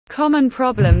Common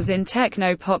problems in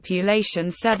Tecno Population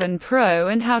 7 Pro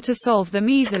and how to solve them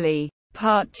easily.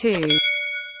 Part 2.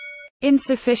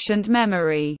 Insufficient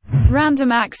memory.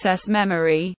 Random access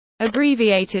memory,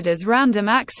 abbreviated as random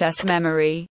access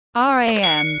memory,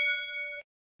 RAM,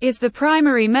 is the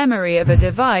primary memory of a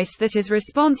device that is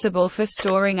responsible for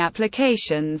storing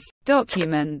applications,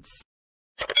 documents,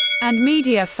 and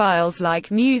media files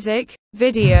like music,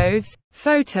 videos,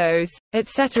 photos,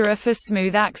 etc. for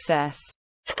smooth access.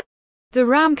 The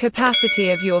RAM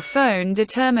capacity of your phone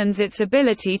determines its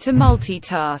ability to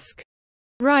multitask.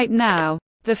 Right now,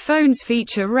 the phones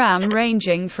feature RAM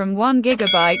ranging from 1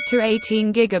 GB to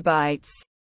 18 GB.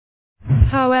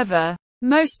 However,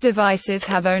 most devices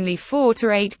have only 4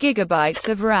 to 8 GB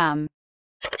of RAM,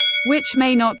 which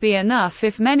may not be enough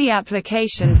if many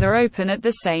applications are open at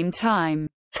the same time.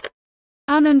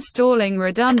 Uninstalling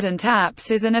redundant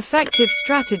apps is an effective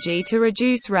strategy to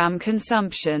reduce RAM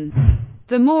consumption.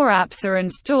 The more apps are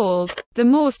installed, the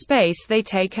more space they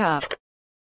take up,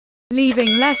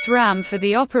 leaving less RAM for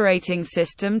the operating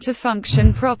system to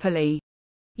function properly.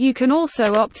 You can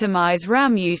also optimize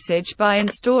RAM usage by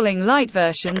installing light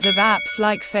versions of apps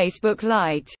like Facebook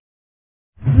Lite,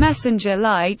 Messenger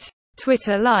Lite,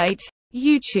 Twitter Lite,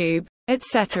 YouTube,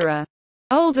 etc.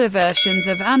 Older versions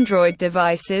of Android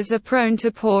devices are prone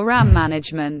to poor RAM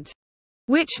management,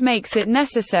 which makes it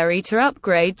necessary to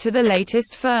upgrade to the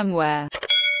latest firmware.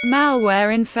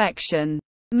 Malware infection.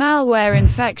 Malware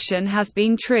infection has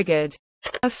been triggered.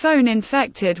 A phone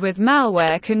infected with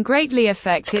malware can greatly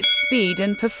affect its speed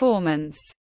and performance.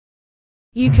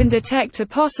 You can detect a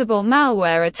possible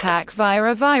malware attack via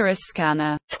a virus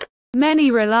scanner. Many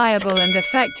reliable and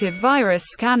effective virus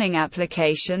scanning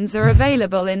applications are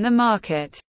available in the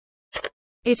market.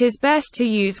 It is best to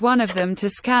use one of them to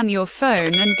scan your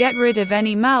phone and get rid of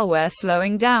any malware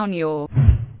slowing down your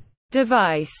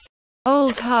device.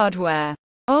 Old hardware.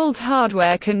 Old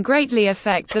hardware can greatly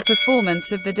affect the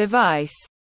performance of the device,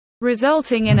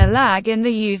 resulting in a lag in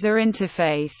the user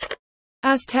interface.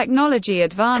 As technology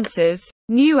advances,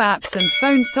 new apps and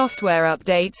phone software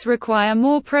updates require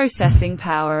more processing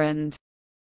power and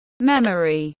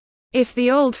memory. If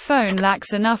the old phone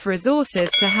lacks enough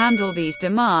resources to handle these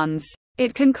demands,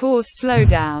 it can cause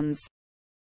slowdowns.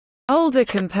 Older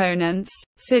components,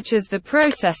 such as the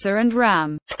processor and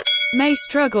RAM, may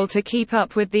struggle to keep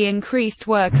up with the increased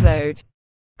workload,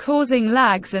 causing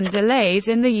lags and delays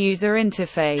in the user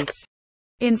interface.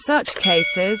 In such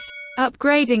cases,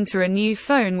 upgrading to a new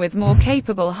phone with more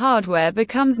capable hardware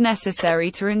becomes necessary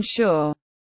to ensure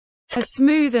a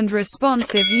smooth and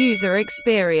responsive user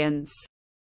experience.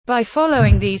 By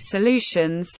following these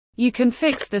solutions, you can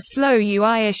fix the slow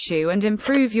UI issue and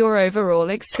improve your overall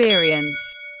experience.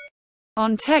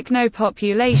 On Tecno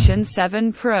Population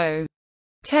 7 Pro.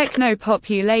 Tecno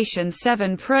Population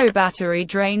 7 Pro battery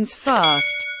drains fast.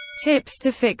 Tips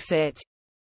to fix it.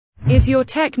 Is your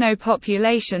Tecno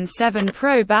Population 7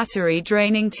 Pro battery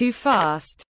draining too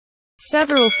fast?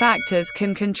 Several factors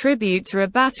can contribute to a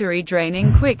battery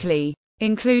draining quickly,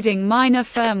 including minor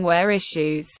firmware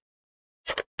issues,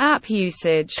 app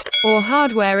usage, or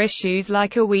hardware issues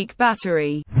like a weak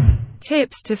battery.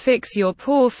 Tips to fix your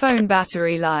poor phone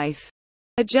battery life.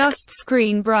 Adjust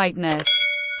screen brightness.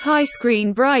 High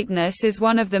screen brightness is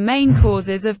one of the main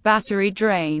causes of battery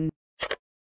drain.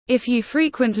 If you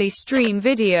frequently stream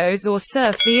videos or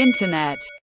surf the internet,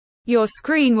 your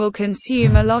screen will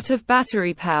consume a lot of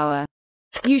battery power.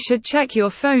 You should check your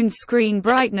phone's screen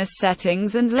brightness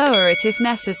settings and lower it if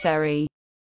necessary.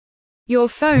 Your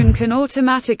phone can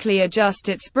automatically adjust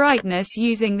its brightness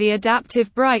using the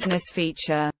adaptive brightness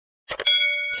feature.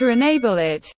 To enable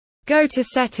it, go to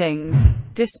Settings,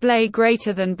 Display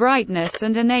greater than brightness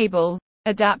and enable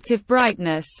Adaptive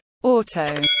Brightness, Auto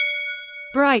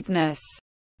Brightness.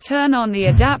 Turn on the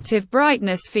adaptive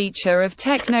brightness feature of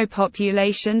Tecno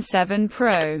Population 7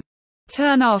 Pro.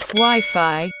 Turn off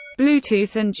Wi-Fi,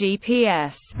 Bluetooth and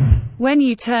GPS. When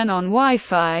you turn on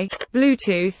Wi-Fi,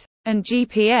 Bluetooth, and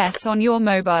GPS on your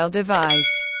mobile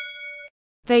device,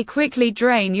 they quickly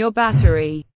drain your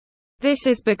battery. This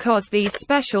is because these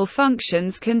special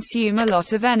functions consume a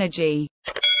lot of energy.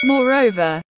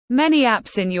 Moreover, many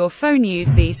apps in your phone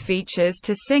use these features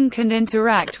to sync and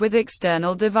interact with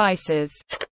external devices.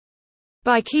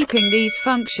 By keeping these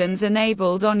functions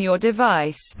enabled on your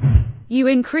device, you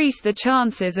increase the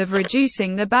chances of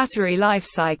reducing the battery life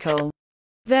cycle.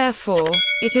 Therefore,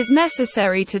 it is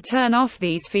necessary to turn off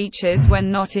these features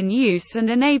when not in use and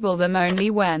enable them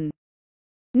only when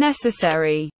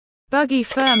necessary. Buggy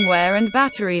firmware and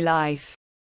battery life.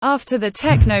 After the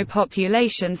Tecno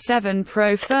Population 7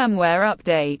 Pro firmware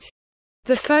update,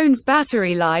 The phone's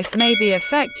battery life may be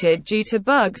affected due to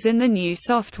bugs in the new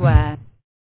software.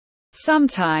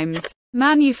 Sometimes,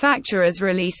 manufacturers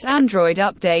release Android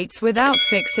updates without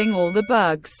fixing all the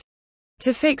bugs.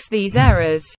 To fix these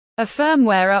errors, a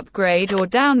firmware upgrade or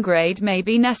downgrade may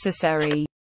be necessary.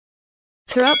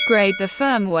 To upgrade the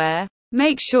firmware,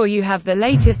 make sure you have the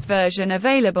latest version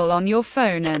available on your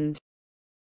phone and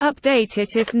update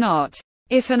it if not.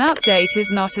 If an update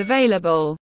is not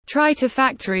available, try to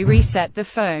factory reset the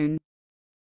phone.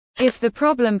 If the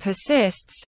problem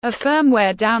persists, a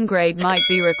firmware downgrade might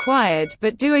be required,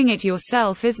 but doing it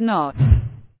yourself is not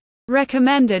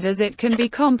recommended as it can be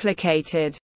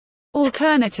complicated.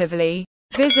 Alternatively,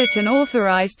 visit an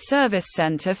authorized service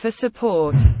center for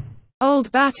support.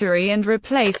 Old battery and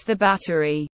replace the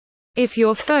battery. If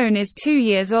your phone is 2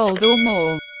 years old or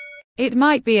more, it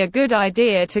might be a good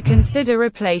idea to consider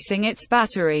replacing its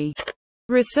battery.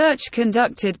 Research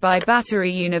conducted by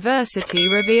Battery University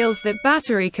reveals that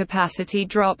battery capacity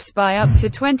drops by up to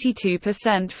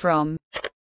 22% from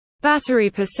battery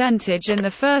percentage in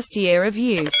the first year of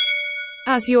use.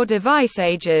 As your device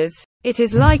ages, it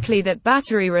is likely that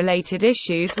battery-related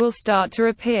issues will start to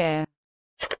appear.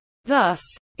 Thus,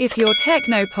 if your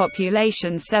Tecno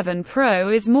Population 7 Pro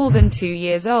is more than 2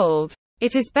 years old,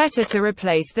 it is better to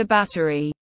replace the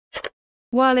battery.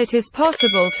 While it is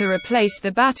possible to replace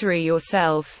the battery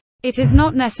yourself, it is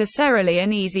not necessarily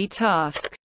an easy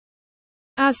task.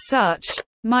 As such,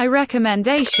 my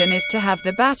recommendation is to have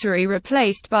the battery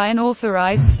replaced by an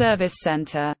authorized service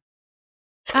center.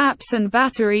 Apps and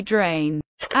battery drain.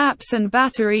 Apps and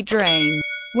battery drain.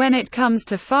 When it comes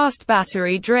to fast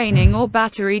battery draining or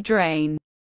battery drain,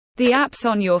 the apps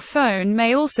on your phone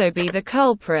may also be the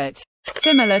culprit,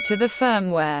 similar to the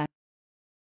firmware.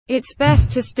 It's best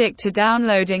to stick to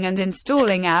downloading and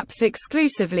installing apps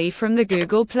exclusively from the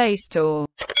Google Play Store.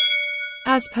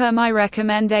 As per my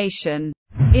recommendation,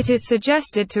 it is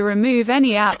suggested to remove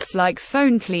any apps like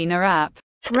Phone Cleaner app,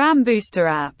 RAM Booster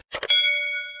app,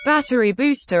 Battery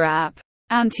Booster app,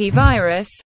 antivirus,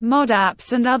 mod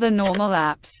apps and other normal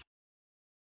apps.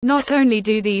 Not only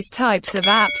do these types of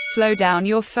apps slow down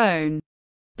your phone,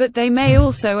 but they may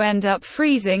also end up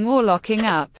freezing or locking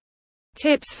up.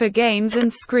 Tips for games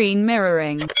and screen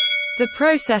mirroring. The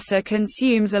processor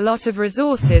consumes a lot of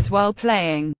resources while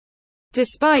playing.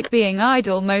 Despite being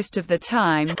idle most of the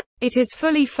time, it is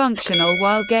fully functional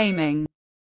while gaming.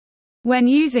 When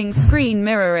using screen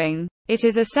mirroring, it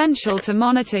is essential to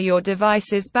monitor your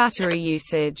device's battery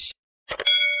usage.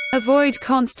 Avoid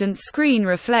constant screen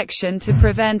reflection to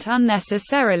prevent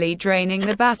unnecessarily draining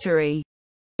the battery.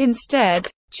 Instead,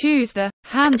 choose the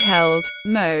handheld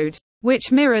mode,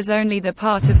 which mirrors only the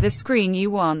part of the screen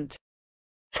you want.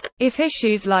 If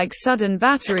issues like sudden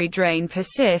battery drain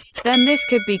persist, then this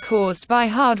could be caused by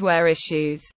hardware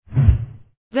issues.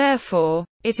 Therefore,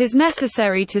 it is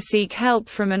necessary to seek help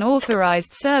from an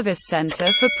authorized service center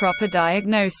for proper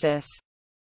diagnosis.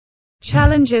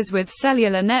 Challenges with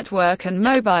cellular network and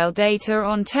mobile data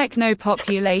on Tecno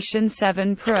Population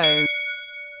 7 Pro.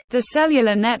 The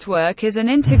cellular network is an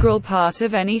integral part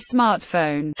of any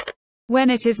smartphone. When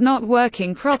it is not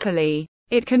working properly,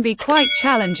 it can be quite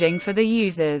challenging for the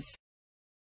users.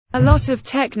 A lot of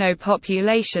Tecno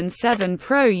Population 7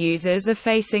 Pro users are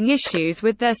facing issues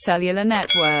with their cellular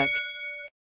network.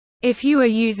 If you are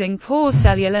using poor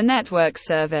cellular network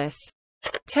service,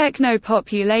 Tecno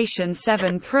Population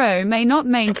 7 Pro may not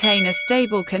maintain a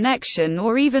stable connection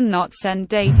or even not send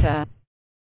data.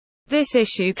 This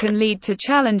issue can lead to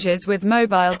challenges with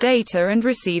mobile data and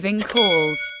receiving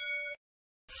calls.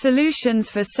 Solutions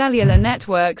for cellular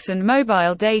networks and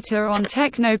mobile data on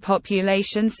Tecno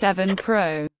Population 7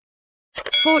 Pro.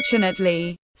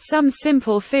 Fortunately, some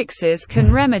simple fixes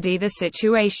can remedy the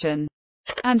situation.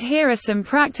 And here are some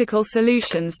practical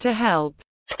solutions to help.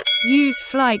 Use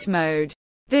flight mode.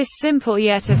 This simple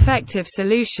yet effective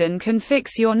solution can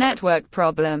fix your network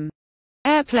problem.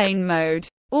 Airplane mode,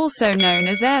 also known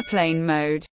as airplane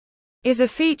mode, is a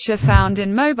feature found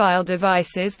in mobile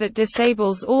devices that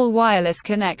disables all wireless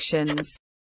connections,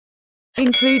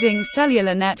 including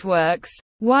cellular networks,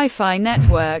 Wi-Fi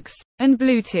networks, and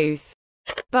Bluetooth.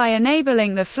 By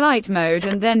enabling the flight mode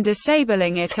and then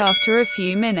disabling it after a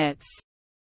few minutes,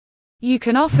 you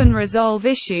can often resolve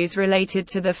issues related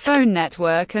to the phone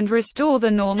network and restore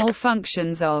the normal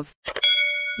functions of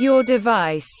your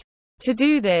device. To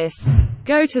do this,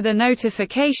 go to the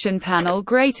notification panel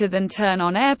then turn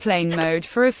on airplane mode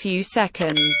for a few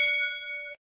seconds.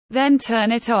 Then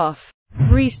turn it off.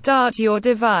 Restart your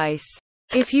device.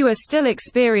 If you are still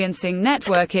experiencing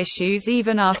network issues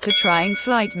even after trying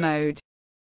flight mode,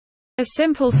 a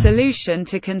simple solution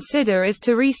to consider is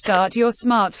to restart your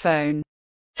smartphone.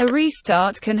 A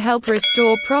restart can help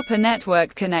restore proper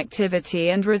network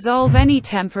connectivity and resolve any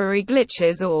temporary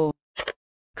glitches or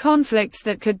conflicts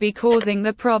that could be causing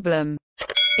the problem.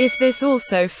 If this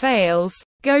also fails,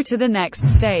 go to the next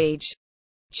stage.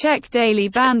 Check daily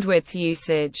bandwidth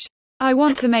usage. I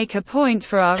want to make a point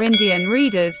for our Indian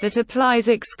readers that applies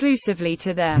exclusively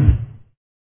to them.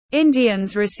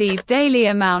 Indians receive daily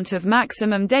amount of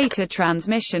maximum data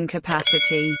transmission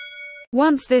capacity.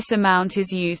 Once this amount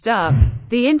is used up,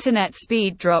 the internet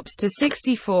speed drops to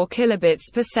 64 kilobits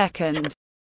per second.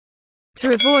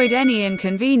 To avoid any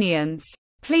inconvenience,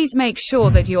 please make sure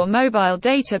that your mobile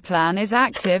data plan is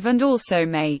active and also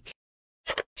make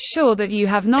sure that you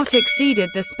have not exceeded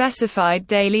the specified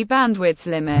daily bandwidth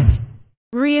limit.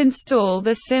 Reinstall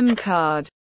the SIM card.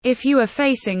 If you are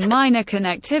facing minor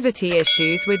connectivity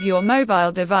issues with your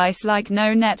mobile device like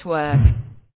no network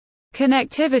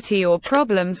connectivity or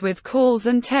problems with calls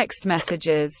and text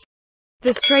messages,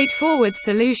 the straightforward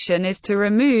solution is to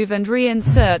remove and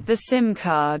reinsert the SIM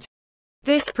card.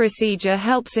 This procedure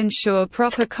helps ensure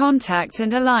proper contact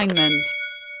and alignment,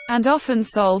 and often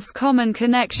solves common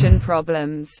connection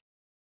problems.